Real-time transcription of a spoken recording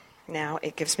Now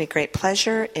it gives me great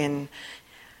pleasure in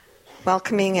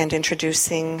welcoming and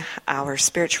introducing our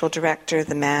spiritual director,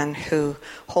 the man who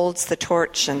holds the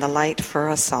torch and the light for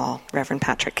us all, Reverend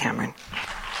Patrick Cameron.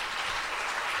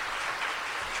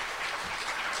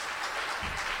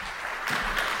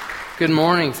 Good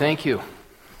morning, thank you.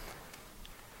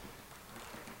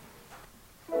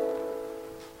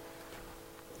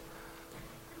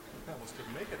 Almost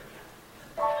didn't make it.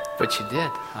 But you did.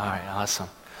 All right, awesome.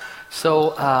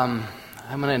 So I'm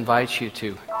going to invite you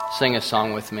to sing a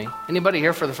song with me. Anybody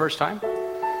here for the first time?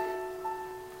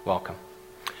 Welcome.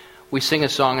 We sing a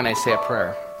song and I say a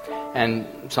prayer.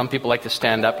 And some people like to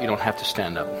stand up. You don't have to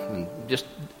stand up. And just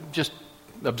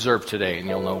observe today and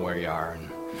you'll know where you are.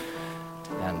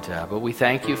 But we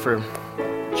thank you for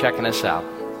checking us out.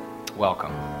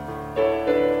 Welcome.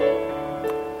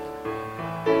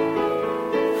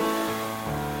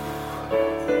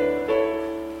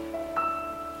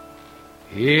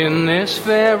 In this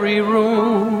very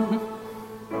room,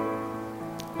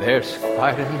 there's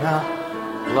quite enough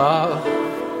love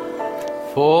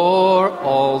for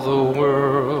all the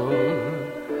world.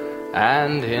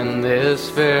 And in this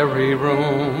very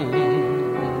room,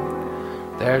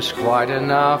 there's quite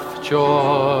enough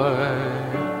joy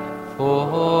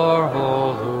for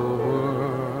all the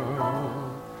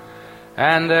world.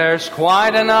 And there's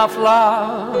quite enough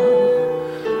love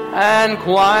and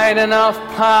quite enough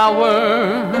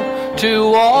power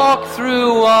to walk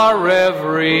through our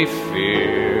every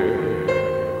fear.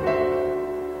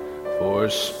 For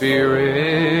Spirit,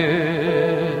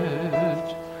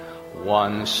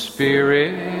 one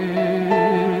Spirit,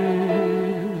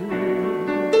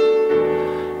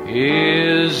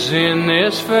 is in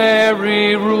this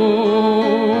very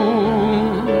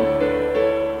room,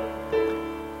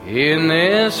 in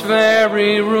this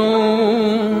very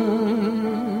room.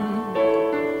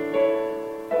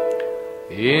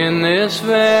 In this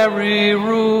very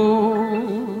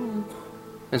room.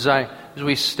 As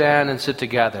we stand and sit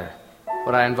together,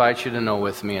 what I invite you to know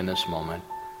with me in this moment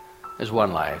is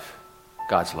one life,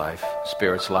 God's life,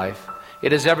 Spirit's life.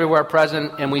 It is everywhere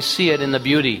present, and we see it in the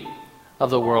beauty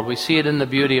of the world. We see it in the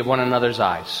beauty of one another's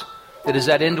eyes. It is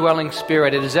that indwelling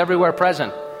Spirit. It is everywhere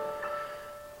present.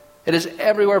 It is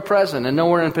everywhere present and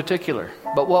nowhere in particular.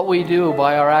 But what we do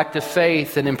by our act of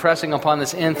faith and impressing upon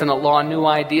this infinite law new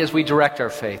ideas, we direct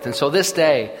our faith. And so this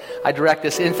day, I direct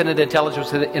this infinite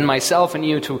intelligence in myself and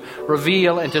you to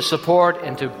reveal and to support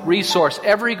and to resource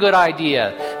every good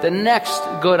idea, the next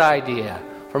good idea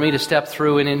for me to step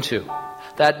through and into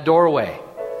that doorway.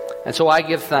 And so I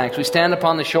give thanks. We stand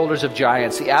upon the shoulders of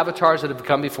giants, the avatars that have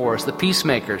come before us, the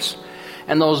peacemakers,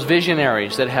 and those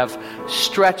visionaries that have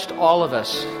stretched all of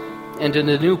us into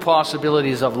the new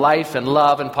possibilities of life and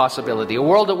love and possibility. A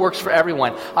world that works for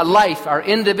everyone. A life, our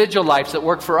individual lives that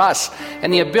work for us.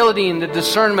 And the ability and the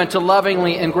discernment to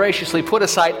lovingly and graciously put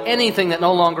aside anything that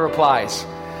no longer applies.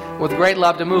 With great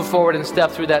love to move forward and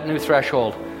step through that new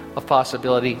threshold of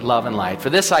possibility, love, and light. For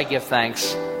this I give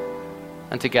thanks.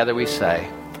 And together we say,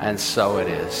 and so it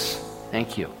is.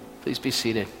 Thank you. Please be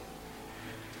seated.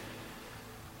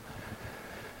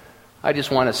 I just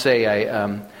want to say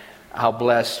how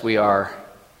blessed we are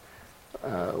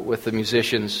with the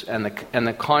musicians and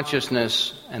the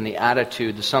consciousness and the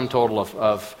attitude, the sum total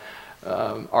of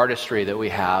artistry that we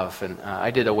have. And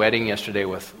I did a wedding yesterday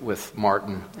with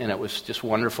Martin, and it was just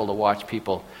wonderful to watch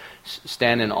people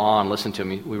stand in awe and listen to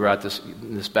me. We were at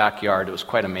this backyard. It was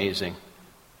quite amazing.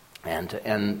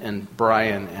 And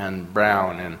Brian and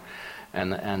Brown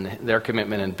and their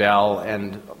commitment, and Bell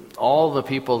and all the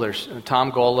people. There's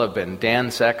Tom Golub and Dan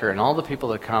Secker and all the people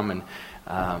that come and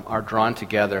are drawn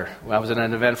together. Well, I was at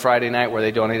an event Friday night where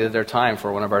they donated their time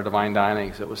for one of our divine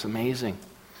dinings. It was amazing.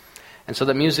 And so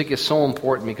the music is so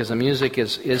important because the music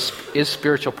is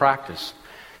spiritual practice.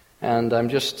 And I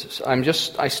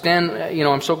stand,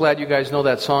 I'm so glad you guys know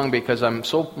that song because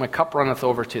my cup runneth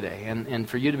over today. And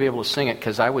for you to be able to sing it,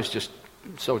 because I was just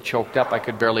so choked up I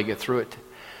could barely get through it.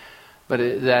 But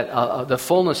the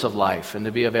fullness of life and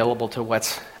to be available to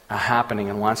what's happening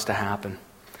and wants to happen.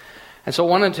 And so I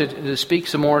wanted to speak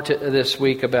some more this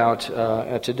week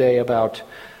today about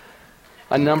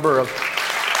a number of...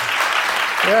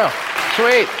 Yeah,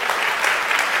 sweet.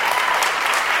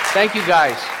 Thank you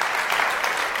guys.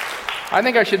 I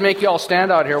think I should make you all stand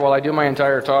out here while I do my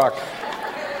entire talk.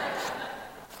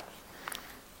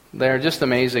 They're just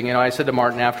amazing. I said to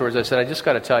Martin afterwards, I said, I just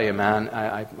got to tell you, man,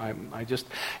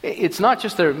 it's not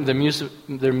just their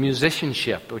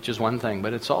musicianship, which is one thing,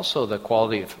 but it's also the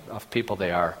quality of people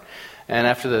they are. And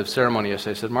after the ceremony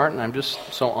yesterday, I said, Martin, I'm just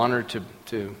so honored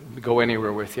to go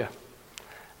anywhere with you.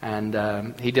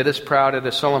 And he did us proud at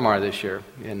a Solomar this year.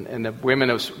 And the women,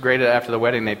 it was great after the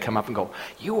wedding, they'd come up and go,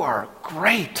 "You are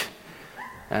great."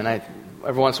 And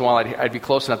every once in a while, I'd be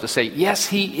close enough to say, "Yes,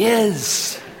 he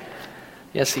is."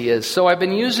 Yes, he is. So I've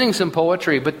been using some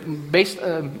poetry, but based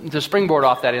to springboard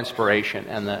off that inspiration,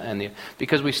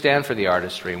 because we stand for the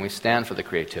artistry, and we stand for the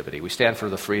creativity, we stand for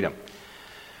the freedom,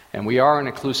 and we are an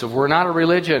inclusive. We're not a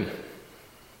religion.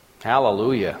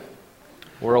 Hallelujah.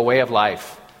 We're a way of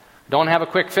life. Don't have a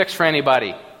quick fix for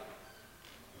anybody.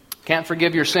 Can't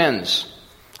forgive your sins.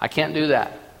 I can't do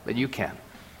that, but you can.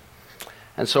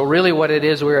 And so really what it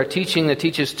is, we are teaching that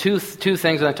teaches two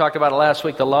things, and I talked about it last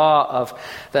week, the law of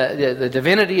the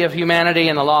divinity of humanity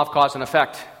and the law of cause and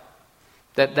effect.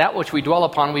 That which we dwell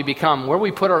upon, we become. Where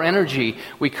we put our energy,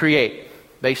 we create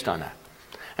based on that.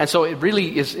 And so it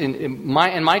really is, in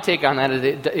my take on that,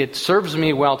 it serves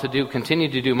me well to continue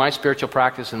to do my spiritual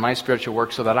practice and my spiritual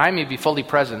work so that I may be fully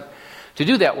present to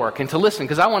do that work and to listen,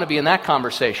 because I want to be in that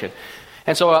conversation.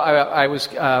 And so I was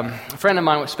a friend of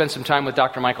mine spent some time with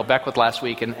Dr. Michael Beckwith last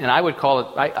week, and I would call it,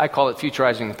 I call it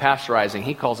futurizing and pasteurizing.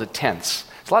 He calls it tense.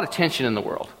 There's a lot of tension in the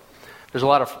world. There's a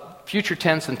lot of future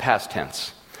tense and past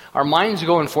tense. Our minds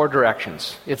go in four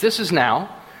directions. If this is now,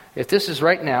 if this is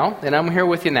right now, then I'm here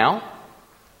with you now.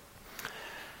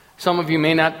 Some of you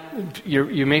may not,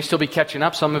 you may still be catching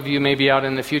up. Some of you may be out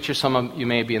in the future. Some of you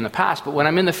may be in the past. But when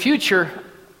I'm in the future,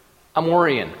 I'm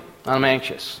worrying, I'm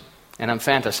anxious, and I'm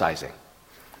fantasizing.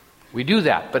 We do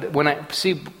that,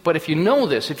 but if you know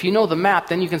this, if you know the map,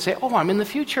 then you can say, "Oh, I'm in the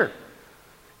future."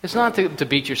 It's not to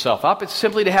beat yourself up. It's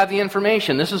simply to have the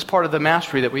information. This is part of the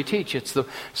mastery that we teach. It's the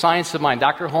science of mind.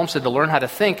 Dr. Holmes said to learn how to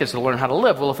think is to learn how to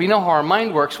live. Well, if we know how our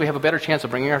mind works, we have a better chance of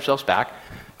bringing ourselves back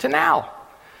to now.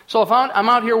 So if I'm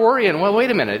out here worrying, well, wait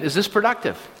a minute, is this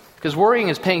productive? Because worrying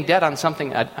is paying debt on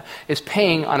something, is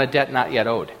paying on a debt not yet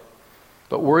owed.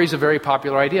 But worry is a very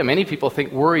popular idea. Many people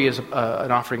think worry is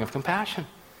an offering of compassion.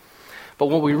 But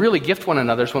what we really gift one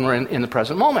another is when we're in the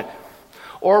present moment.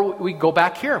 Or we go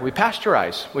back here, we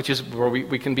pasteurize, which is where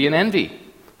we can be in envy.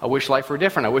 I wish life were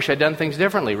different. I wish I'd done things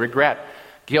differently. Regret,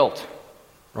 guilt,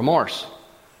 remorse.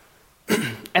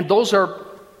 And those are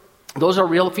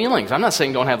real feelings. I'm not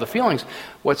saying don't have the feelings.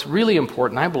 What's really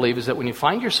important, I believe, is that when you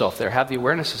find yourself there, have the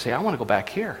awareness to say, "I want to go back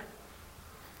here."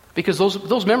 Because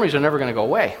those memories are never going to go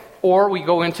away. Or we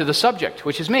go into the subject,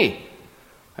 which is me.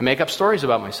 I make up stories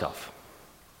about myself.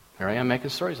 Here I am making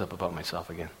stories up about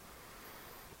myself again.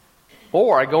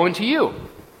 Or I go into you.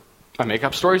 I make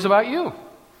up stories about you.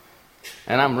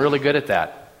 And I'm really good at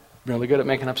that. Really good at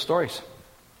making up stories.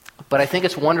 But I think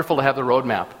it's wonderful to have the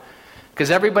roadmap.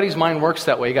 Because everybody's mind works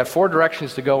that way. You got four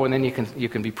directions to go, and then you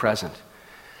can be present.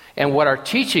 And what our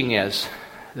teaching is,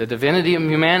 the divinity of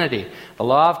humanity, the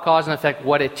law of cause and effect,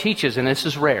 what it teaches, and this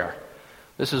is rare.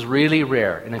 This is really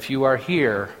rare. And if you are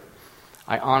here,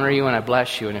 I honor you and I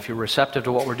bless you, and if you're receptive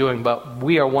to what we're doing, but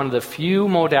we are one of the few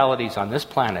modalities on this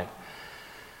planet,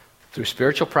 through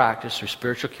spiritual practice, through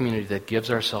spiritual community, that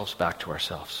gives ourselves back to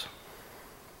ourselves.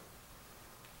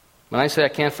 When I say I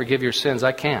can't forgive your sins,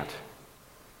 I can't.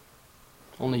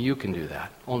 Only you can do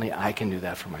that. Only I can do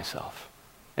that for myself.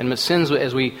 And sins,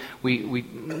 as when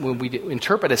we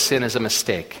interpret a sin as a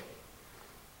mistake.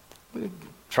 We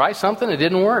try something, it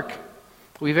didn't work.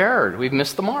 We've erred, we've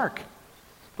missed the mark.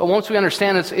 But once we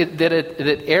understand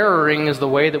that erring is the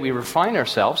way that we refine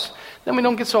ourselves, then we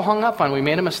don't get so hung up on we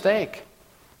made a mistake.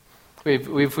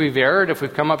 We've erred, if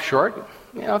we've come up short.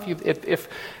 You know, if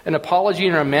an apology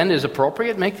or amend is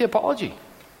appropriate, make the apology.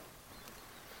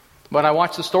 But I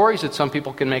watch the stories that some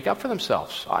people can make up for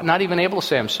themselves, not even able to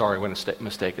say I'm sorry when a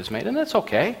mistake is made, and that's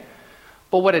okay.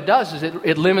 But what it does is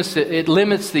it limits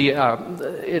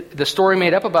the story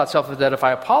made up about self, that if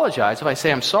I apologize, if I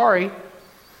say I'm sorry,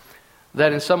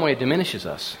 that in some way it diminishes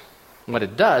us. What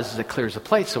it does is it clears the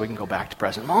plate so we can go back to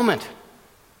present moment.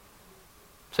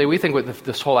 See, we think with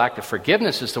this whole act of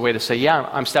forgiveness is the way to say, yeah,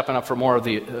 I'm stepping up for more of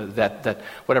that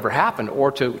whatever happened,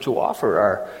 or to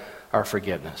offer our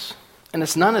forgiveness. And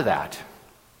it's none of that.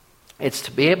 It's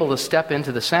to be able to step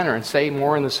into the center and stay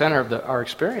more in the center of our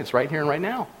experience right here and right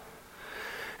now.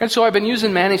 And so I've been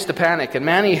using Manny Stepanek. And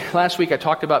Manny, last week I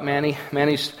talked about Manny.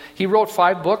 He wrote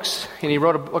 5 books, and he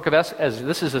wrote a book of essays.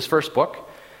 This is his first book,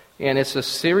 and it's a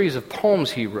series of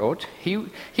poems he wrote.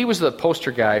 He was the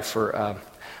poster guy for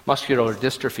muscular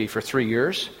dystrophy for 3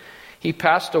 years. He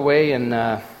passed away in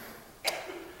a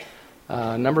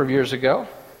number of years ago.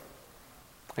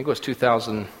 I think it was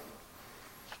 2000.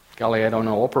 Golly, I don't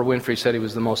know. Oprah Winfrey said he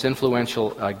was the most influential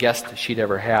guest she'd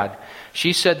ever had.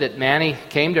 She said that Manny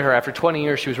came to her after 20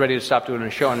 years. She was ready to stop doing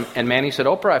a show. And Manny said,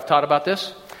 "Oprah, I've thought about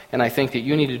this, and I think that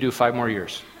you need to do 5 more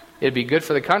years. It'd be good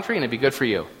for the country, and it'd be good for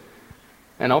you."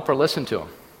 And Oprah listened to him.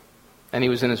 And he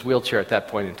was in his wheelchair at that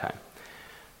point in time.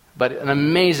 But an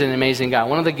amazing, amazing guy.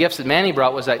 One of the gifts that Manny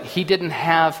brought was that he didn't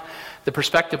have the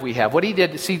perspective we have. What he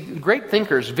did, see, great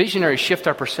thinkers, visionaries shift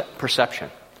our perception.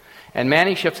 And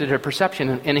Manny shifted her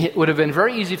perception. And it would have been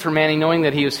very easy for Manny, knowing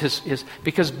that he was his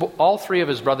because all three of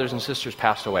his brothers and sisters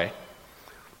passed away.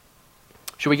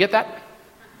 Should we get that?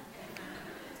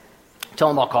 Tell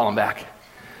him I'll call him back.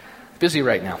 Busy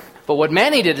right now. But what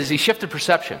Manny did is he shifted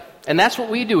perception. And that's what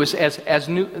we do as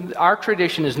new, our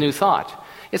tradition is new thought.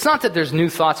 It's not that there's new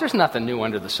thoughts. There's nothing new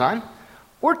under the sun.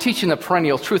 We're teaching the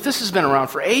perennial truth. This has been around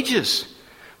for ages.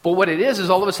 But what it is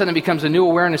all of a sudden it becomes a new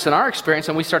awareness in our experience,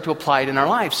 and we start to apply it in our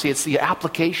lives. See, it's the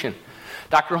application.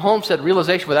 Dr. Holmes said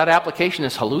realization without application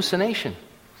is hallucination.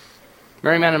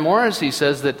 Mary Manning Morrissey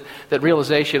says that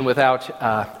realization without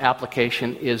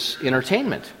application is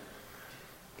entertainment.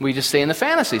 We just stay in the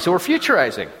fantasy. So we're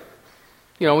futurizing.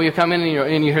 You know, we come in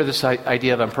and you hear this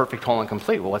idea of I'm perfect, whole, and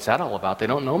complete. Well, what's that all about? They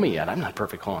don't know me yet. I'm not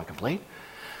perfect, whole, and complete.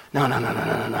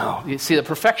 No. You see, the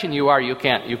perfection you are, you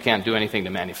can't do anything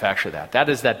to manufacture that. That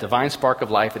is that divine spark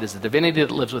of life. It is the divinity that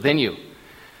lives within you.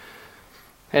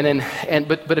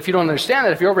 But if you don't understand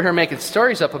that, if you're over here making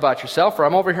stories up about yourself, or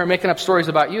I'm over here making up stories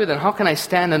about you, then how can I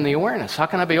stand in the awareness? How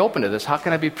can I be open to this? How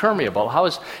can I be permeable? How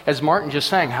is, as Martin just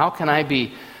sang, how can I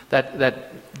be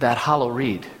that hollow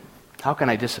reed? How can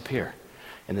I disappear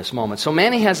in this moment? So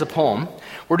Manny has a poem.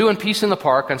 We're doing Peace in the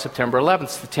Park on September 11th.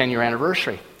 It's the 10-year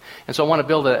anniversary. And so I want to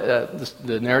build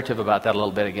the narrative about that a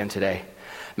little bit again today.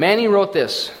 Manny wrote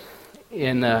this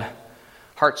in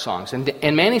Heart Songs.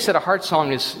 And Manny said a heart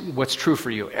song is what's true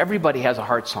for you. Everybody has a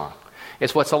heart song.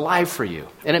 It's what's alive for you.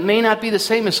 And it may not be the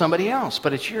same as somebody else,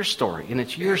 but it's your story, and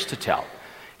it's yours to tell.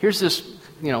 Here's this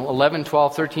 11,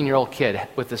 12, 13-year-old kid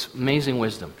with this amazing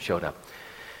wisdom showed up.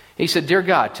 He said, "Dear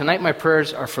God, tonight my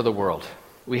prayers are for the world.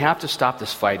 We have to stop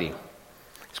this fighting."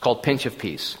 It's called Pinch of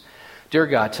Peace. "Dear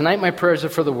God, tonight my prayers are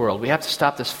for the world. We have to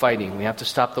stop this fighting. We have to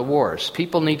stop the wars.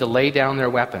 People need to lay down their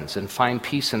weapons and find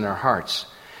peace in their hearts.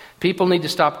 People need to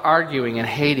stop arguing and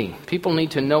hating. People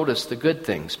need to notice the good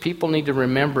things. People need to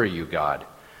remember you, God.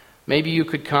 Maybe you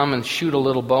could come and shoot a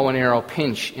little bow and arrow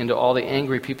pinch into all the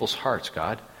angry people's hearts,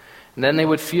 God. And then they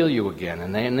would feel you again,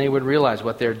 and then they would realize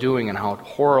what they're doing and how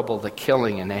horrible the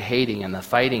killing and the hating and the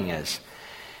fighting is.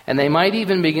 And they might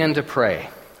even begin to pray.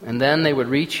 And then they would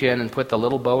reach in and put the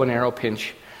little bow and arrow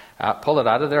pinch, pull it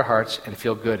out of their hearts and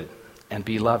feel good and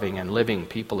be loving and living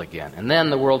people again. And then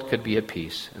the world could be at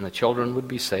peace, and the children would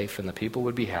be safe, and the people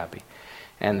would be happy.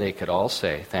 And they could all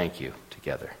say thank you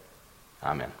together.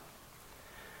 Amen."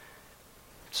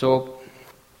 So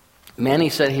Manny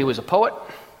said he was a poet,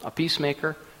 a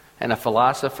peacemaker, and a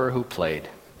philosopher who played.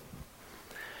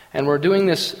 And we're doing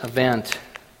this event,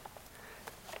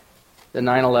 the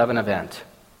 9/11 event,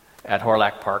 at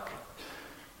Horlack Park.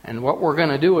 And what we're going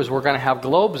to do is we're going to have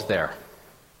globes there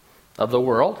of the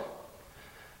world.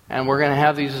 And we're going to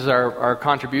have these as our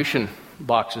contribution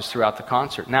boxes throughout the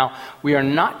concert. Now, we are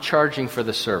not charging for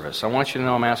the service. I want you to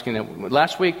know I'm asking that.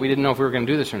 Last week, we didn't know if we were going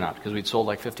to do this or not because we'd sold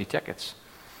like 50 tickets.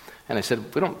 And I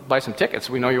said, we don't buy some tickets.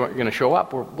 We know you're going to show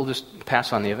up. We'll just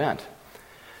pass on the event.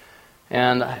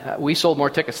 And we sold more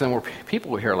tickets than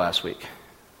people were here last week.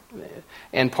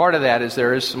 And part of that is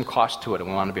there is some cost to it, and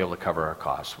we want to be able to cover our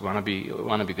costs. We want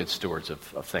to be good stewards of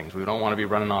things. We don't want to be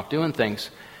running off doing things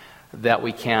that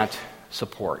we can't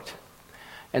support.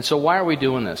 And so why are we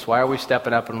doing this? Why are we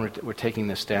stepping up and we're taking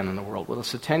this stand in the world? Well,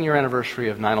 it's the 10-year anniversary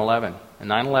of 9/11. And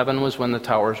 9/11 was when the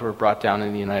towers were brought down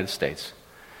in the United States.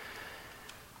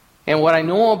 And what I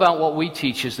know about what we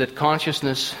teach is that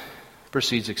consciousness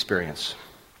precedes experience.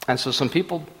 And so some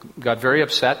people got very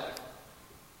upset,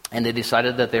 and they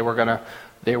decided that they were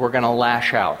going to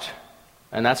lash out.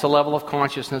 And that's a level of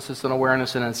consciousness, it's an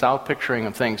awareness, and it's out picturing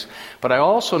of things. But I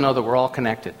also know that we're all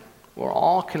connected. We're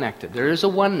all connected. There is a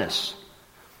oneness.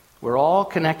 We're all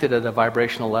connected at a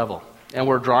vibrational level. And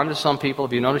we're drawn to some people.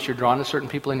 Have you noticed you're drawn to certain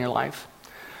people in your life?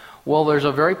 Well, there's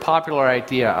a very popular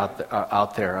idea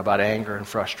out there about anger and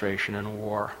frustration and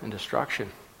war and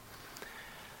destruction.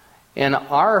 And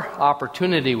our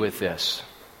opportunity with this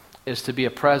is to be a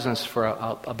presence for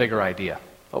a bigger idea.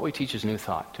 What we teach is new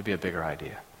thought, to be a bigger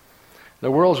idea.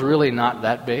 The world's really not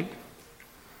that big.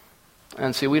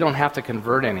 And see, we don't have to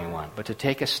convert anyone, but to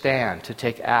take a stand, to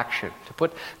take action, to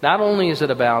put. Not only is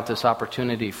it about this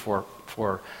opportunity for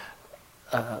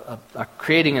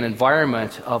creating an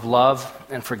environment of love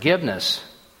and forgiveness,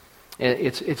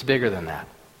 it's bigger than that.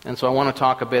 And so I want to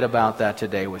talk a bit about that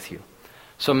today with you.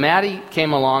 So Maddie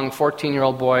came along,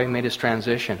 14-year-old boy, made his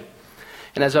transition.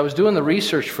 And as I was doing the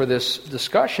research for this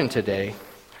discussion today,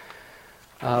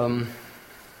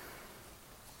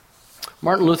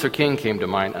 Martin Luther King came to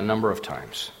mind a number of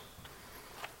times.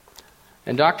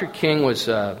 And Dr. King was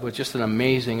just an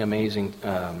amazing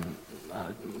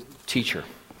teacher.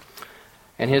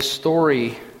 And his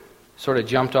story sort of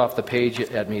jumped off the page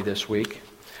at me this week.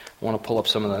 I want to pull up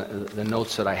some of the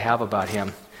notes that I have about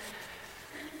him.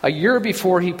 A year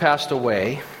before he passed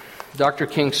away, Dr.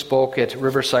 King spoke at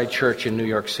Riverside Church in New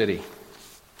York City.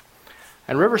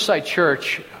 And Riverside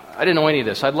Church, I didn't know any of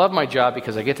this. I love my job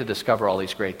because I get to discover all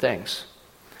these great things.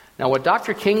 Now, what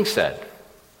Dr. King said,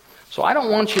 so I don't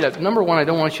want you to, number one, I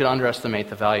don't want you to underestimate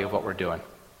the value of what we're doing.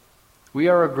 We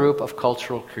are a group of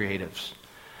cultural creatives.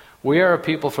 We are a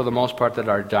people, for the most part, that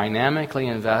are dynamically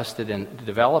invested in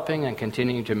developing and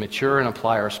continuing to mature and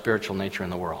apply our spiritual nature in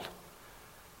the world.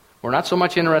 We're not so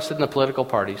much interested in the political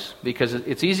parties, because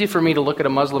it's easy for me to look at a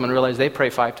Muslim and realize they pray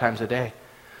 5 times a day.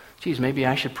 Geez, maybe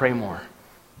I should pray more.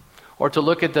 Or to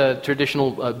look at the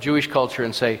traditional Jewish culture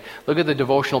and say, look at the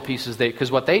devotional pieces,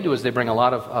 because what they do is they bring a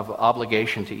lot of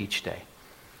obligation to each day.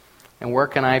 And where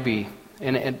can I be?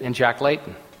 And Jack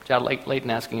Layton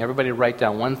asking everybody to write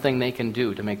down one thing they can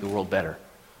do to make the world better.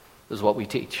 This is what we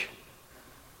teach.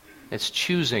 It's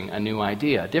choosing a new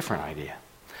idea, a different idea.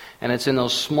 And it's in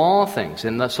those small things.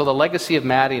 And so the legacy of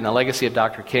Maddie and the legacy of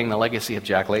Dr. King, the legacy of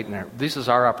Jack Layton, this is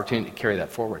our opportunity to carry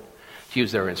that forward, to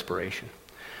use their inspiration.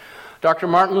 Dr.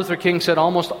 Martin Luther King said,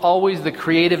 almost always the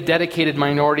creative, dedicated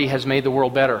minority has made the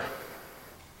world better.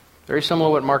 Very similar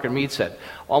to what Margaret Mead said.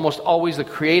 Almost always the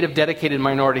creative, dedicated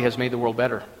minority has made the world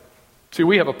better. See,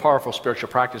 we have a powerful spiritual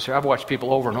practice here. I've watched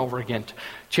people over and over again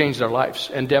change their lives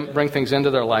and bring things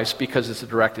into their lives because it's a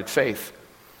directed faith.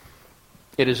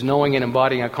 It is knowing and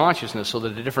embodying a consciousness so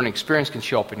that a different experience can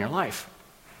show up in your life.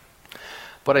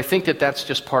 But I think that that's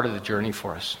just part of the journey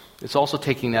for us. It's also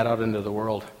taking that out into the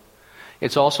world.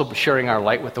 It's also sharing our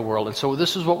light with the world. And so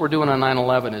this is what we're doing on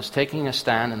 9/11, is taking a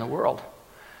stand in the world.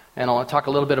 And I'll talk a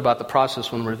little bit about the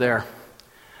process when we're there.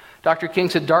 Dr.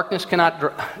 King said, darkness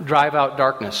cannot drive out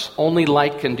darkness. Only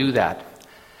light can do that.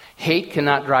 Hate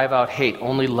cannot drive out hate.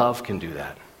 Only love can do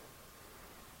that.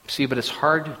 See, but it's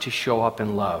hard to show up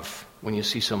in love when you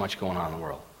see so much going on in the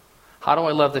world. How do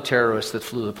I love the terrorists that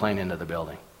flew the plane into the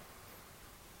building?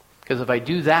 Because if I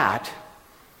do that,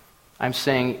 I'm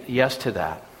saying yes to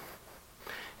that.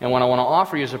 And what I want to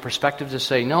offer you is a perspective to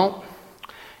say, no,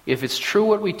 if it's true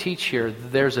what we teach here,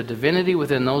 there's a divinity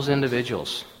within those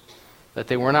individuals that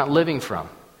they were not living from.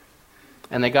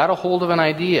 And they got a hold of an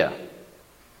idea.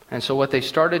 And so what they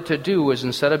started to do was,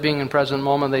 instead of being in present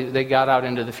moment, they got out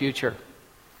into the future.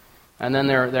 And then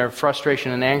their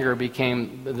frustration and anger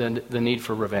became the need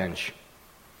for revenge.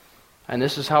 And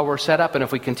this is how we're set up. And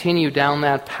if we continue down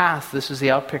that path, this is the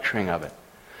outpicturing of it.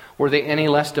 Were they any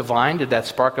less divine? Did that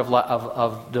spark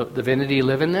of divinity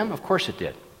live in them? Of course it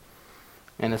did.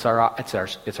 And it's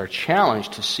our challenge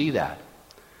to see that.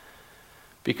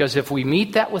 Because if we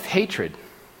meet that with hatred,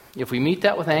 if we meet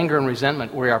that with anger and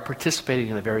resentment, we are participating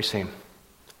in the very same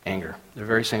anger, the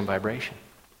very same vibration.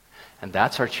 And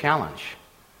that's our challenge,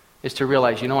 is to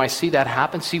realize, I see that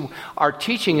happen. See, our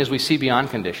teaching is we see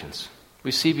beyond conditions. We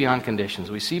see beyond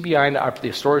conditions. We see beyond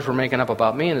the stories we're making up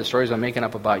about me and the stories I'm making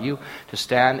up about you, to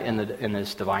stand in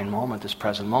this divine moment, this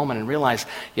present moment, and realize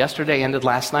yesterday ended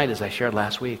last night, as I shared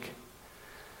last week.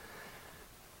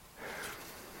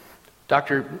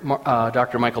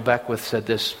 Dr. Michael Beckwith said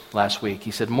this last week.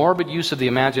 He said, morbid use of the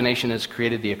imagination has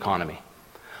created the economy.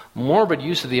 Morbid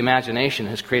use of the imagination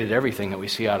has created everything that we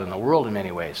see out in the world in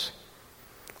many ways.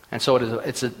 And so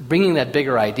it's bringing that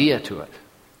bigger idea to it.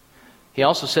 He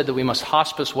also said that we must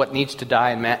hospice what needs to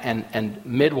die and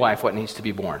midwife what needs to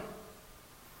be born.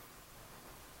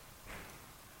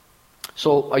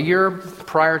 So a year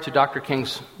prior to Dr.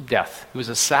 King's death, he was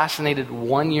assassinated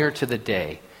 1 year to the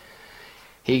day.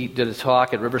 He did a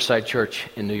talk at Riverside Church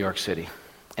in New York City.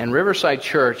 And Riverside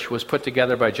Church was put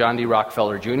together by John D.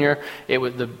 Rockefeller Jr.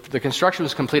 The construction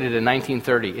was completed in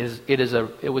 1930.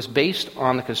 It was based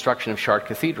on the construction of Chartres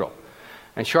Cathedral.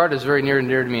 And Chartres is very near and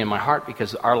dear to me in my heart,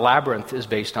 because our labyrinth is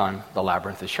based on the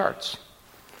labyrinth of Chartres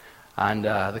and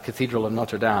the Cathedral of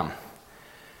Notre Dame.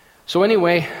 So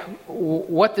anyway,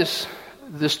 what this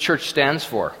church stands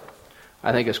for,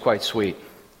 I think, is quite sweet.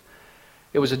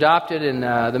 It was adopted, and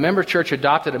the member church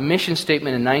adopted a mission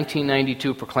statement in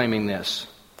 1992 proclaiming this: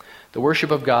 the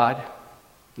worship of God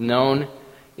known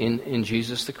in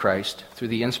Jesus the Christ through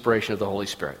the inspiration of the Holy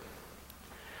Spirit.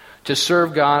 To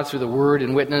serve God through the word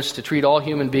and witness, to treat all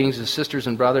human beings as sisters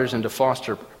and brothers, and to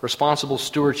foster responsible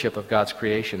stewardship of God's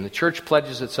creation. The church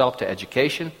pledges itself to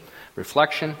education,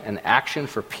 reflection, and action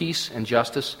for peace and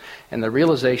justice, and the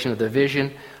realization of the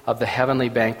vision of the heavenly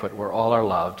banquet where all are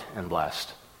loved and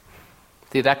blessed.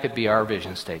 See, that could be our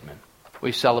vision statement.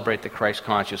 We celebrate the Christ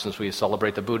consciousness. We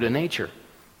celebrate the Buddha nature.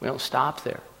 We don't stop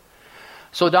there.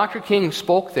 So Dr. King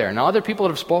spoke there. Now, other people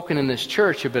that have spoken in this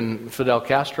church have been Fidel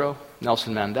Castro,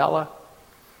 Nelson Mandela,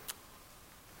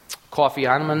 Kofi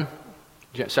Annan,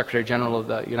 Secretary General of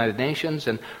the United Nations,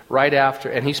 and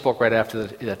he spoke right after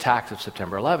the attacks of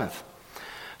September 11th.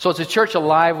 So it's a church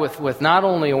alive with not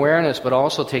only awareness, but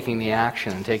also taking the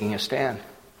action and taking a stand.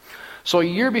 So a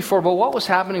year before, but what was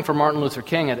happening for Martin Luther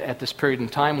King at this period in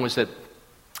time was that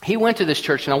he went to this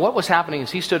church. Now what was happening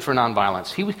is he stood for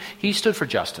nonviolence. He stood for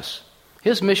justice.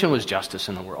 His mission was justice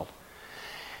in the world.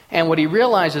 And what he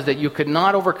realized is that you could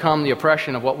not overcome the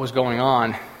oppression of what was going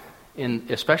on,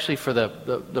 especially for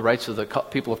the rights of the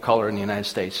people of color in the United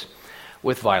States,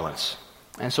 with violence.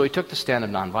 And so he took the stand of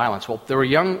nonviolence. Well, there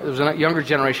was a younger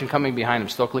generation coming behind him,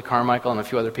 Stokely Carmichael and a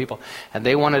few other people, and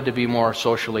they wanted to be more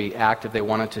socially active. They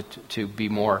wanted to be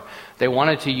more. They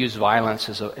wanted to use violence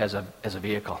as a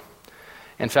vehicle.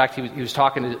 In fact, he was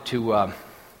talking to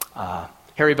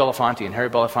Harry Belafonte, and Harry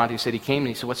Belafonte said he came and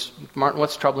he said, "Martin,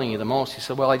 what's troubling you the most?" He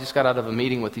said, "Well, I just got out of a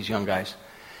meeting with these young guys,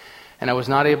 and I was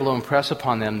not able to impress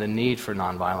upon them the need for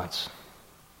nonviolence.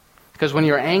 Because when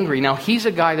you're angry," now he's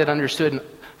a guy that understood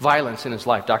violence in his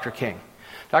life, Dr. King.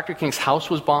 Dr. King's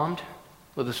house was bombed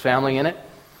with his family in it.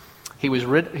 He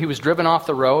was driven off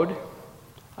the road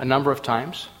a number of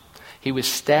times. He was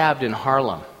stabbed in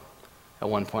Harlem at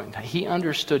one point in time. He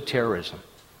understood terrorism.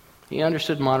 He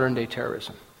understood modern-day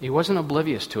terrorism. He wasn't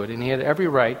oblivious to it, and he had every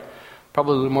right,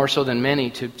 probably more so than many,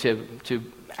 to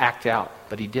act out.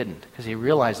 But he didn't, because he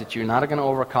realized that you're not going to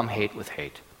overcome hate with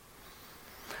hate.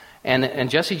 And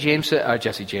Jesse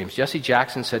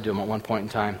Jackson said to him at one point in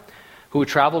time, who had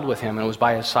traveled with him and was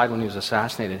by his side when he was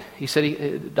assassinated, he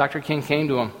said, Dr. King came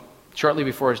to him shortly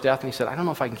before his death, and he said, "I don't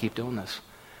know if I can keep doing this.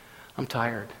 I'm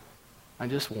tired. I'm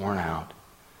just worn out."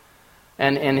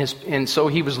 And so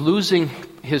he was losing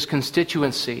his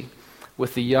constituency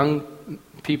with the young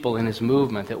people in his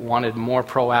movement that wanted more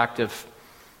proactive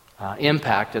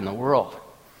impact in the world.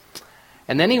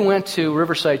 And then he went to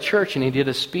Riverside Church and he did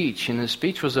a speech, and his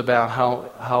speech was about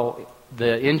how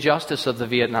the injustice of the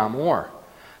Vietnam War.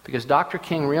 Because Dr.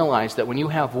 King realized that when you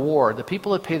have war, the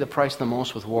people that pay the price the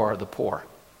most with war are the poor.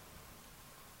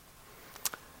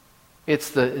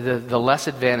 It's the less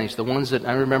advantaged, the ones that,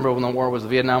 I remember when the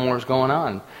Vietnam War was going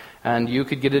on, and you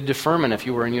could get a deferment if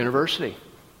you were in university.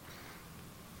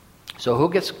 So who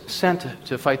gets sent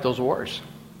to fight those wars?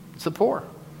 It's the poor.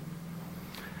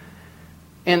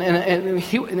 And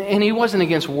he wasn't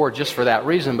against war just for that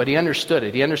reason, but he understood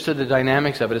it. He understood the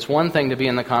dynamics of it. It's one thing to be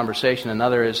in the conversation,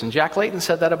 another is, and Jack Layton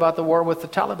said that about the war with the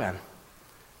Taliban.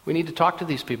 We need to talk to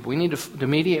these people. We need to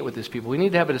mediate with these people. We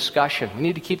need to have a discussion. We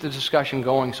need to keep the discussion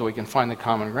going so we can find the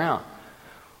common ground.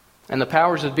 And the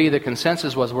powers that be, the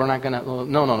consensus was, we're not going to,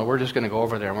 no, we're just going to go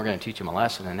over there and we're going to teach them a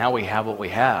lesson. And now we have what we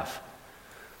have.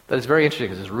 But it's very interesting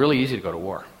because it's really easy to go to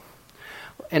war.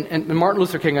 And Martin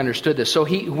Luther King understood this. So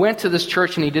he went to this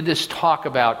church and he did this talk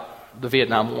about the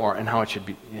Vietnam War and how it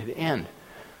should end.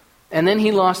 And then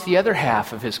he lost the other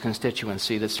half of his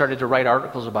constituency that started to write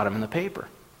articles about him in the paper.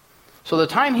 So the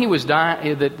time he was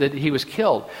that he was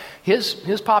killed,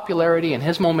 his popularity and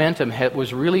his momentum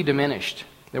was really diminished.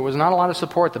 There was not a lot of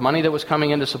support. The money that was coming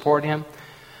in to support him.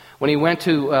 When he went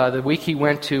to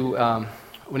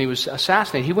when he was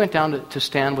assassinated, he went down to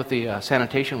stand with the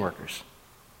sanitation workers.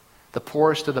 The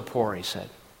poorest of the poor, he said.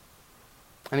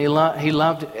 And he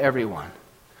loved everyone.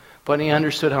 But he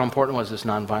understood how important was this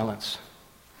nonviolence.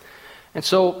 And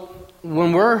so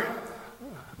when we're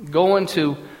going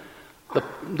to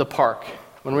the park,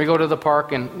 when we go to the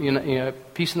park and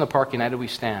Peace in the Park, United We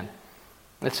Stand,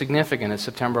 it's significant. It's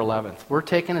September 11th. We're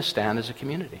taking a stand as a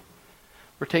community.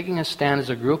 We're taking a stand as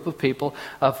a group of people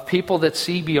that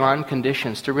see beyond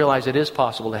conditions to realize it is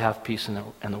possible to have peace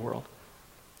in the world.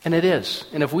 And it is.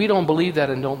 And if we don't believe that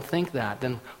and don't think that,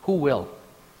 then who will?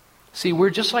 See,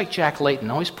 we're just like Jack Layton,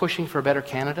 always pushing for a better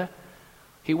Canada.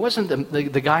 He wasn't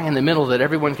the guy in the middle that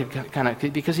everyone could kind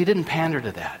of, because he didn't pander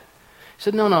to that. He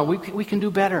said, no, we can do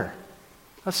better.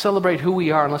 Let's celebrate who we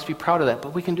are and let's be proud of that,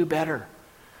 but we can do better.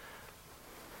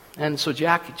 And so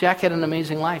Jack had an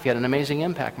amazing life. He had an amazing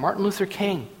impact. Martin Luther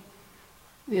King,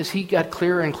 as he got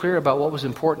clearer and clearer about what was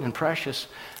important and precious,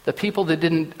 the people that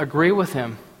didn't agree with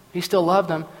him, he still loved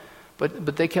them,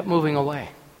 but they kept moving away.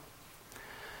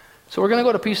 So we're going to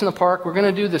go to Peace in the Park. We're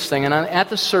going to do this thing. And at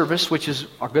the service, which is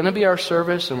going to be our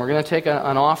service, and we're going to take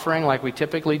an offering like we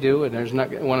typically do.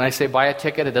 And when I say buy a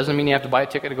ticket, it doesn't mean you have to buy a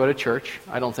ticket to go to church.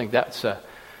 I don't think that's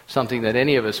something that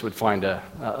any of us would find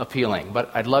appealing.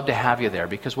 But I'd love to have you there,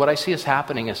 because what I see is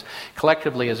happening is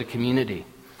collectively as a community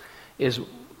is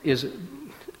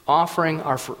offering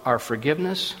our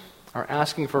forgiveness, are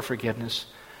asking for forgiveness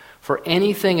for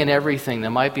anything and everything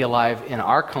that might be alive in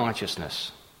our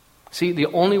consciousness. See, the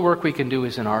only work we can do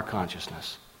is in our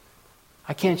consciousness.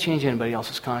 I can't change anybody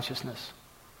else's consciousness.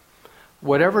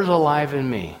 Whatever's alive in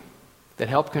me that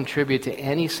helped contribute to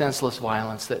any senseless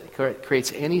violence, that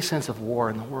creates any sense of war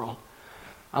in the world,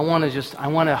 I want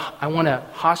to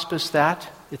hospice that,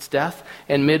 its death,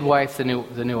 and midwife the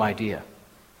new idea.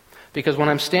 Because when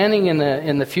I'm standing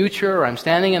in the future, or I'm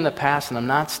standing in the past, and I'm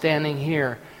not standing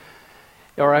here,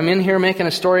 or I'm in here making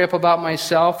a story up about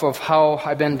myself of how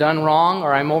I've been done wrong,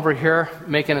 or I'm over here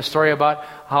making a story about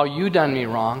how you done me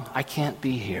wrong, I can't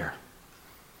be here.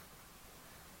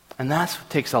 And that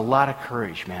takes a lot of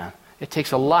courage, man. It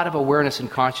takes a lot of awareness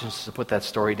and consciousness to put that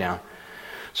story down.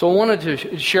 So I wanted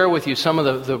to share with you some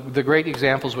of the great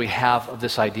examples we have of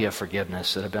this idea of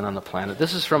forgiveness that have been on the planet.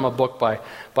 This is from a book by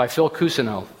Phil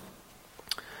Cousineau.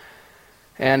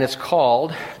 And it's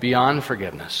called Beyond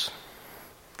Forgiveness.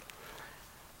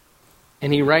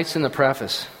 And he writes in the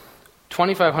preface,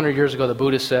 2,500 years ago the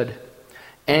Buddha said,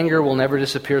 "Anger will never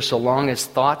disappear so long as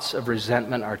thoughts of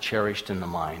resentment are cherished in the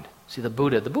mind." See, the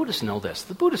Buddhists know this.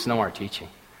 The Buddhists know our teaching.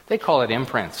 They call it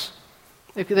imprints.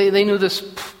 They knew this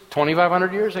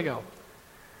 2,500 years ago.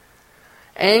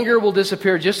 Anger will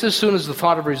disappear just as soon as the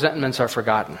thought of resentments are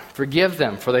forgotten. Forgive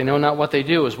them, for they know not what they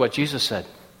do, is what Jesus said.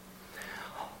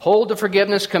 Hold to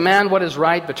forgiveness, command what is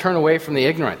right, but turn away from the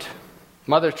ignorant.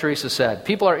 Mother Teresa said,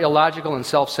 people are illogical and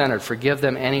self-centered. Forgive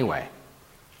them anyway.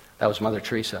 That was Mother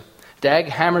Teresa. Dag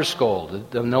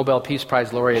Hammarskjöld, the Nobel Peace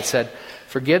Prize laureate, said,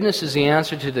 forgiveness is the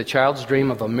answer to the child's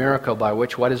dream of a miracle by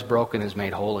which what is broken is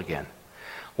made whole again.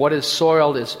 What is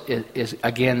soiled is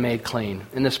again made clean.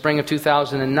 In the spring of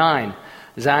 2009,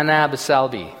 Zainab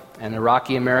Salbi, an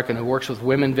Iraqi American who works with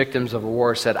women victims of a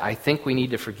war, said, I think we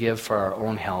need to forgive for our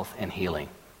own health and healing.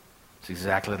 It's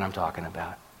exactly what I'm talking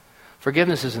about.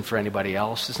 Forgiveness isn't for anybody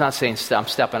else. It's not saying I'm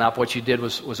stepping up. What you did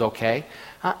was okay.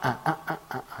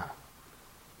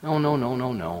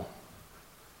 No.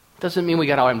 Doesn't mean we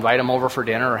got to invite them over for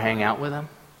dinner or hang out with them.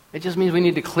 It just means we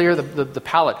need to clear the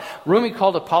palate. Rumi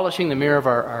called it polishing the mirror of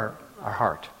our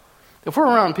heart. If we're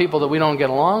around people that we don't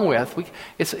get along with,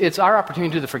 it's our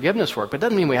opportunity to do the forgiveness work, but it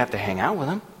doesn't mean we have to hang out with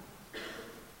them.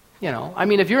 You know, I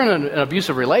mean, if you're in an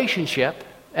abusive relationship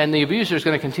and the abuser is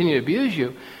going to continue to abuse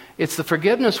you, it's the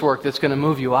forgiveness work that's going to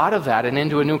move you out of that and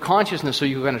into a new consciousness so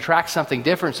you can attract something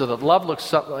different so that love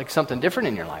looks like something different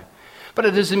in your life. But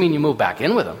it doesn't mean you move back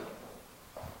in with them.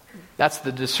 That's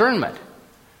the discernment.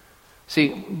 See,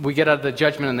 we get out of the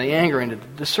judgment and the anger into the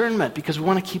discernment because we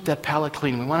want to keep that palate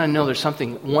clean. We want to know there's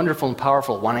something wonderful and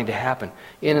powerful wanting to happen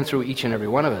in and through each and every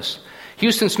one of us.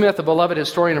 Houston Smith, a beloved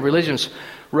historian of religions,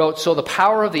 wrote, so the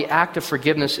power of the act of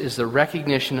forgiveness is the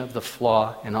recognition of the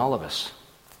flaw in all of us.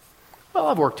 Well, I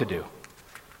have work to do.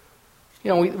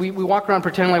 You know, we walk around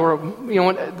pretending like we're, you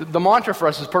know, the mantra for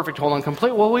us is perfect, whole, and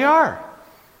complete. Well, we are.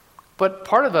 But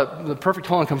part of the perfect,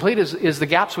 whole, and complete is the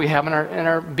gaps we have in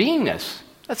our beingness.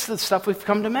 That's the stuff we've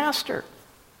come to master.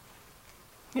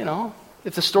 You know,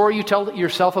 if the story you tell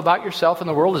yourself about yourself in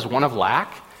the world is one of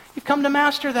lack, you've come to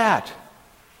master that.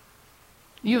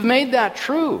 You've made that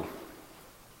true.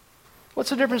 What's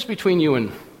the difference between you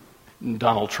and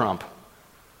Donald Trump?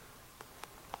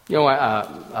 You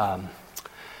know,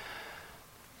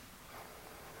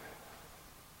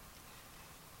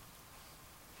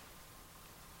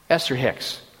 Esther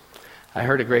Hicks. I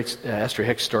heard a great Esther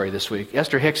Hicks story this week.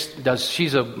 Esther Hicks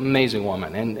she's an amazing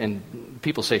woman, and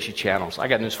people say she channels. I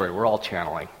got news for you, we're all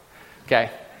channeling, okay?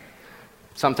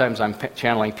 Sometimes I'm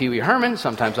channeling Pee Wee Herman,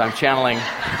 sometimes I'm channeling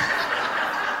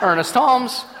Ernest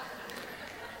Holmes.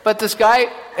 But this guy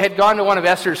had gone to one of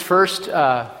Esther's first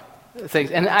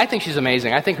things, and I think she's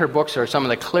amazing. I think her books are some of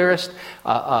the clearest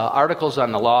articles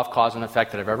on the law of cause and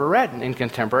effect that I've ever read in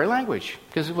contemporary language.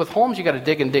 Because with Holmes, you got to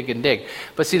dig and dig and dig.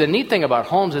 But see, the neat thing about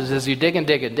Holmes is as you dig and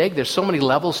dig and dig, there's so many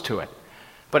levels to it.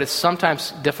 But it's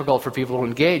sometimes difficult for people to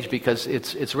engage because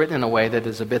it's written in a way that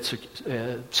is a bit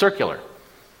circular.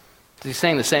 He's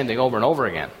saying the same thing over and over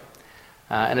again.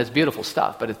 And it's beautiful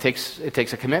stuff, but it takes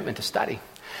a commitment to study.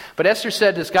 But Esther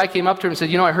said, this guy came up to her and said,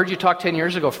 you know, I heard you talk 10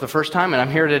 years ago for the first time, and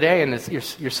I'm here today, and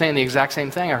you're saying the exact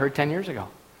same thing I heard 10 years ago.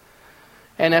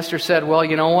 And Esther said, well,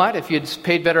 you know what? If you'd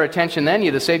paid better attention then,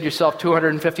 you'd have saved yourself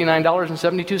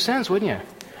 $259.72, wouldn't you?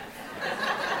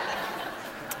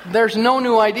 There's no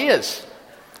new ideas.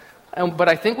 But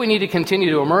I think we need to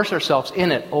continue to immerse ourselves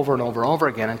in it over and over and over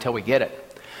again until we get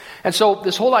it. And so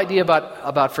this whole idea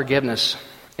about forgiveness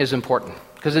is important.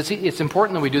 Because it's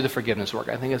important that we do the forgiveness work.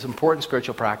 I think it's important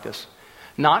spiritual practice.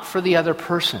 Not for the other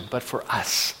person, but for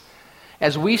us.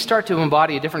 As we start to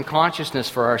embody a different consciousness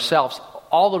for ourselves,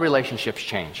 all the relationships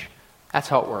change. That's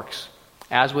how it works.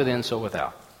 As within, so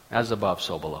without. As above,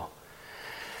 so below.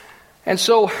 And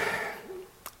so,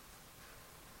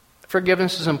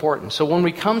 forgiveness is important. So when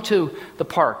we come to the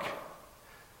park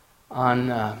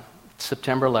on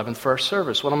September 11th for our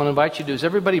service, what I'm going to invite you to do is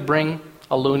everybody bring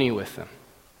a loonie with them,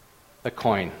 a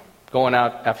coin. Going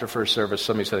out after first service,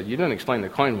 somebody said, you didn't explain the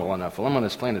coin well enough. Well, I'm going to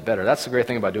explain it better. That's the great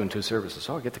thing about doing 2 services.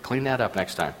 Oh, I get to clean that up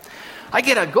next time. I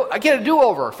get a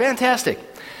do-over. Fantastic.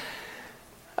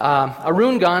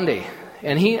 Arun Gandhi.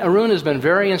 And Arun has been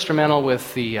very instrumental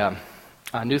with the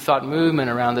New Thought movement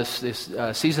around this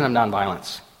season of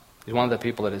nonviolence. He's one of the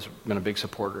people that has been a big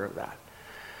supporter of that.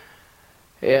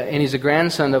 And he's a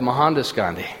grandson of Mohandas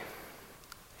Gandhi.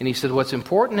 And he said, what's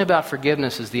important about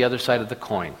forgiveness is the other side of the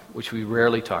coin, which we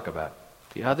rarely talk about.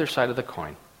 The other side of the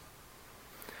coin.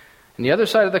 And the other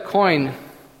side of the coin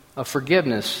of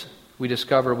forgiveness, we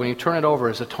discover when you turn it over,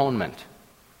 is atonement.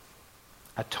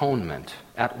 Atonement,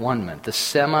 at-one-ment, the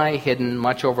semi-hidden,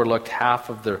 much overlooked half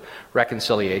of the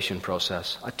reconciliation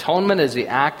process. Atonement is the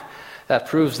act that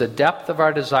proves the depth of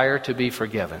our desire to be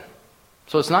forgiven.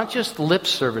 So it's not just lip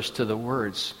service to the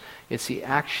words, it's the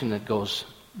action that goes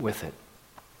with it.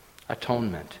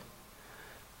 Atonement.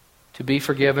 To be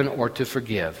forgiven or to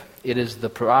forgive. It is the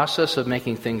process of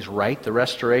making things right, the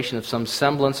restoration of some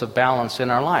semblance of balance in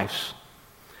our lives.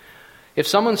 If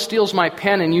someone steals my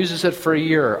pen and uses it for a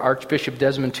year, Archbishop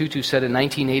Desmond Tutu said in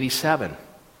 1987,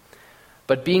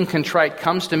 but being contrite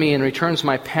comes to me and returns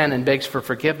my pen and begs for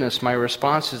forgiveness, my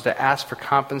response is to ask for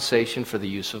compensation for the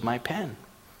use of my pen,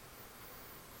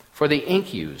 for the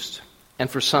ink used, and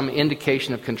for some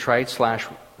indication of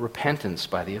contrite/repentance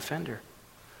by the offender.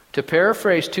 To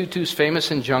paraphrase Tutu's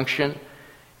famous injunction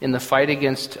in the fight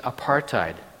against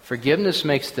apartheid, forgiveness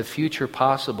makes the future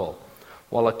possible,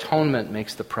 while atonement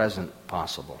makes the present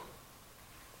possible.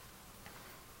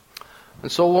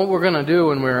 And so what we're going to do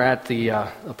when we're at the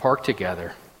park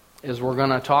together is we're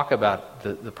going to talk about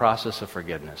the process of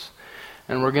forgiveness.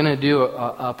 And we're going to do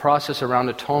a process around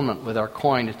atonement with our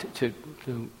coin to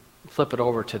flip it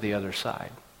over to the other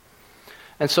side.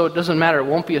 And so it doesn't matter, it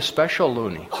won't be a special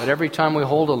loonie, but every time we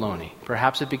hold a loonie,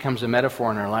 perhaps it becomes a metaphor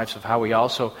in our lives of how we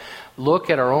also look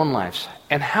at our own lives.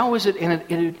 And how is it,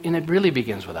 and it really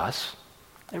begins with us.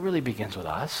 It really begins with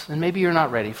us. And maybe you're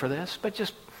not ready for this, but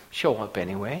just show up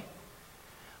anyway.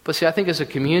 But see, I think as a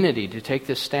community to take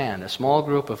this stand, a small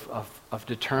group of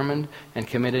determined and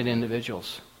committed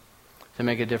individuals to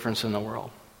make a difference in the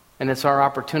world. And it's our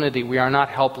opportunity. We are not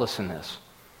helpless in this.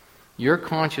 Your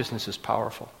consciousness is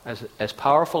powerful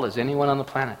as anyone on the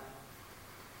planet.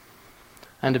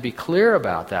 And to be clear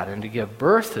about that and to give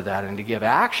birth to that and to give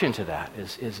action to that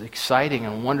is exciting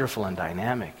and wonderful and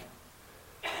dynamic.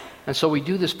 And so we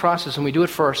do this process and we do it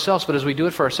for ourselves, but as we do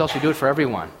it for ourselves, we do it for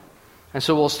everyone. And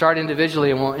so we'll start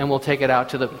individually and we'll take it out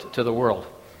to the world.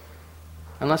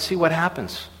 And let's see what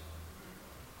happens.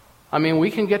 I mean,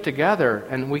 we can get together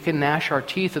and we can gnash our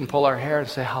teeth and pull our hair and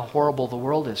say how horrible the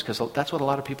world is, because that's what a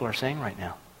lot of people are saying right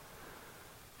now.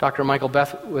 Dr. Michael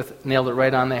Beckwith nailed it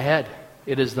right on the head.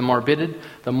 It is the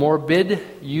morbid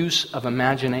use of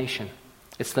imagination.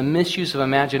 It's the misuse of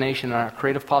imagination and our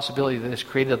creative possibility that has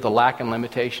created the lack and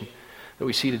limitation that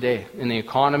we see today in the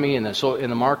economy, in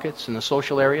the markets, in the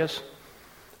social areas.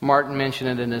 Martin mentioned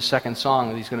it in his second song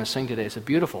that he's going to sing today. It's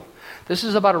beautiful. This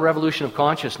is about a revolution of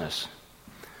consciousness.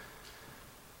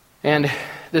 And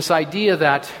this idea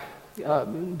that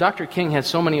Dr. King had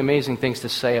so many amazing things to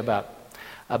say about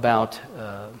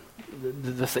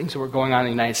the things that were going on in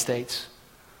the United States.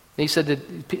 He said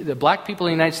that the black people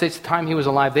in the United States at the time he was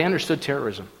alive, they understood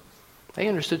terrorism. They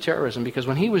understood terrorism because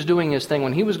when he was doing his thing,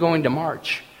 when he was going to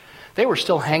march, they were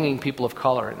still hanging people of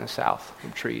color in the South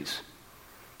from trees.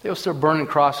 They were still burning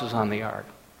crosses on the yard.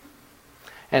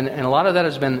 And a lot of that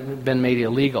has been made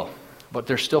illegal, but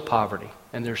there's still poverty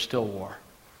and there's still war.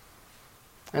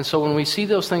 And so when we see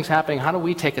those things happening, how do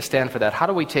we take a stand for that? How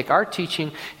do we take our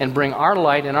teaching and bring our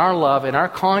light and our love and our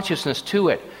consciousness to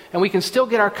it? And we can still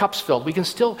get our cups filled. We can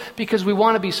still, because we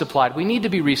want to be supplied. We need to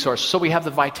be resourced. So we have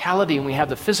the vitality and we have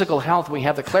the physical health and we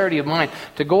have the clarity of mind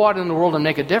to go out in the world and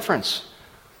make a difference.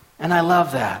 And I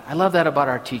love that. I love that about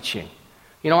our teaching.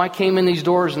 You know, I came in these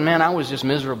doors and man, I was just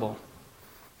miserable.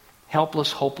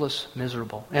 Helpless, hopeless,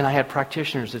 miserable. And I had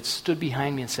practitioners that stood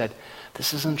behind me and said,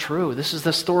 this isn't true. This is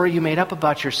the story you made up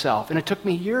about yourself. And it took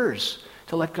me years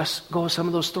to let go of some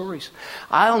of those stories.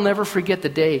 I'll never forget the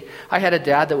day. I had a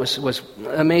dad that was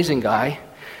an amazing guy.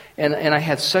 And I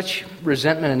had such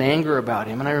resentment and anger about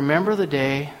him. And I remember the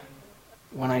day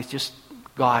when I just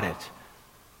got it.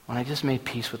 When I just made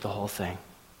peace with the whole thing.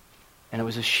 And it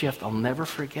was a shift. I'll never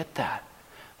forget that.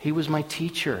 He was my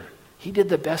teacher. He did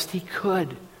the best he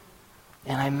could.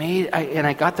 And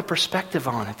I got the perspective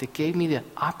on it that gave me the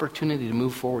opportunity to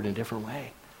move forward in a different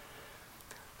way.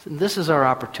 So this is our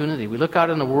opportunity. We look out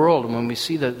in the world, and when we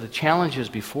see the challenges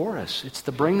before us, it's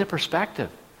to bring the perspective,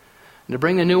 and to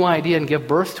bring the new idea and give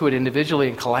birth to it individually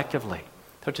and collectively.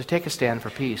 So to take a stand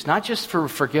for peace, not just for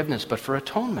forgiveness, but for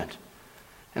atonement.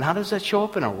 And how does that show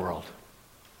up in our world?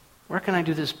 Where can I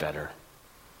do this better?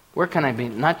 Where can I be,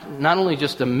 not only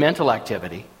just a mental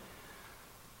activity,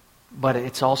 but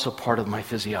it's also part of my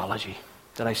physiology,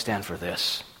 that I stand for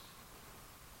this.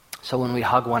 So when we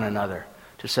hug one another,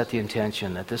 to set the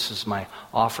intention that this is my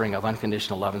offering of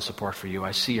unconditional love and support for you.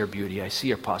 I see your beauty, I see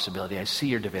your possibility, I see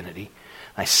your divinity.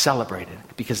 I celebrate it,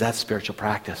 because that's spiritual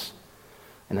practice.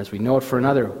 And as we know it for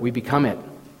another, we become it.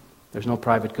 There's no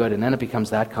private good, and then it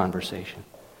becomes that conversation.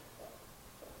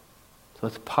 So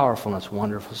it's powerful and it's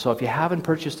wonderful. So if you haven't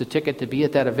purchased a ticket to be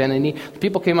at that event, and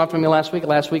people came up to me last week.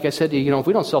 Last week I said to you, if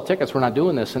we don't sell tickets, we're not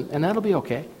doing this, and that'll be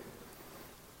okay.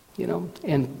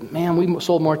 And man, we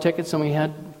sold more tickets than we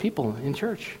had people in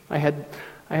church. I had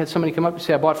somebody come up and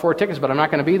say, I bought 4 tickets, but I'm not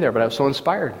going to be there, but I was so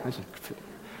inspired. I said,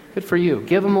 good for you.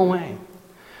 Give them away.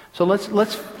 So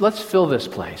let's fill this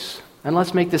place, and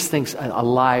let's make this thing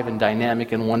alive and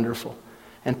dynamic and wonderful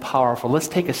and powerful. Let's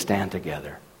take a stand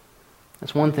together.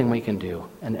 That's one thing we can do,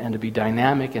 and to be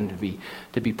dynamic and to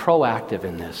be proactive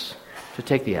in this, to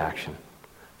take the action,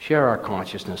 share our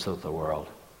consciousness with the world,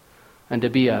 and to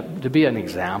be an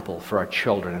example for our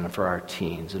children and for our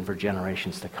teens and for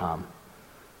generations to come.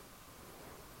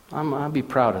 I'll be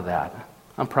proud of that.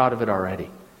 I'm proud of it already.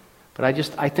 But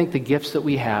I think the gifts that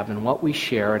we have and what we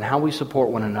share and how we support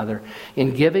one another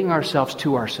in giving ourselves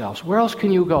to ourselves. Where else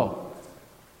can you go?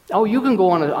 Oh, you can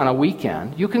go on a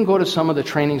weekend. You can go to some of the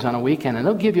trainings on a weekend, and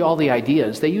they'll give you all the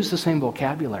ideas. They use the same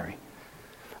vocabulary.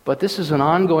 But this is an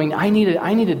ongoing, I need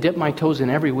to dip my toes in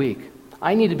every week.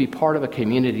 I need to be part of a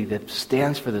community that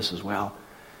stands for this as well.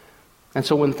 And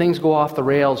so when things go off the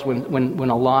rails, when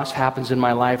a loss happens in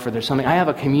my life or there's something, I have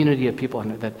a community of people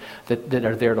that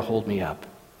are there to hold me up.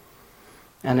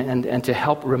 And to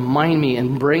help remind me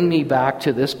and bring me back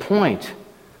to this point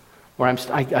where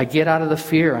I get out of the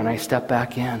fear and I step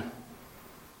back in.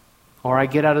 Or I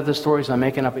get out of the stories I'm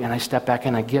making up and I step back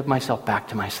in. I give myself back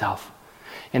to myself.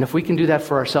 And if we can do that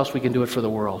for ourselves, we can do it for the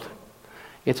world.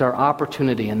 It's our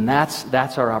opportunity, and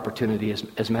that's our opportunity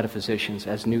as metaphysicians,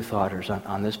 as new thoughters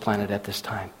on this planet at this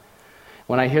time.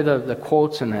 When I hear the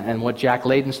quotes and what Jack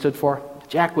Layden stood for,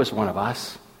 Jack was one of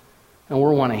us, and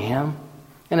we're one of him.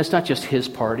 And it's not just his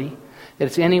party.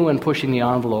 It's anyone pushing the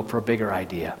envelope for a bigger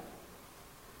idea.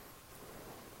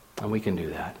 And we can do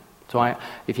that. So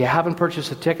if you haven't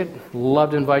purchased a ticket,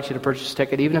 love to invite you to purchase a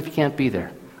ticket, even if you can't be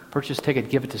there. Purchase a ticket,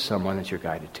 give it to someone that you're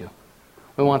guided to.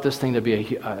 We want this thing to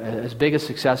be as big a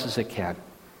success as it can,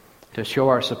 to show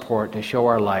our support, to show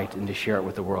our light, and to share it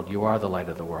with the world. You are the light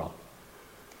of the world.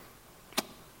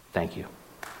 Thank you.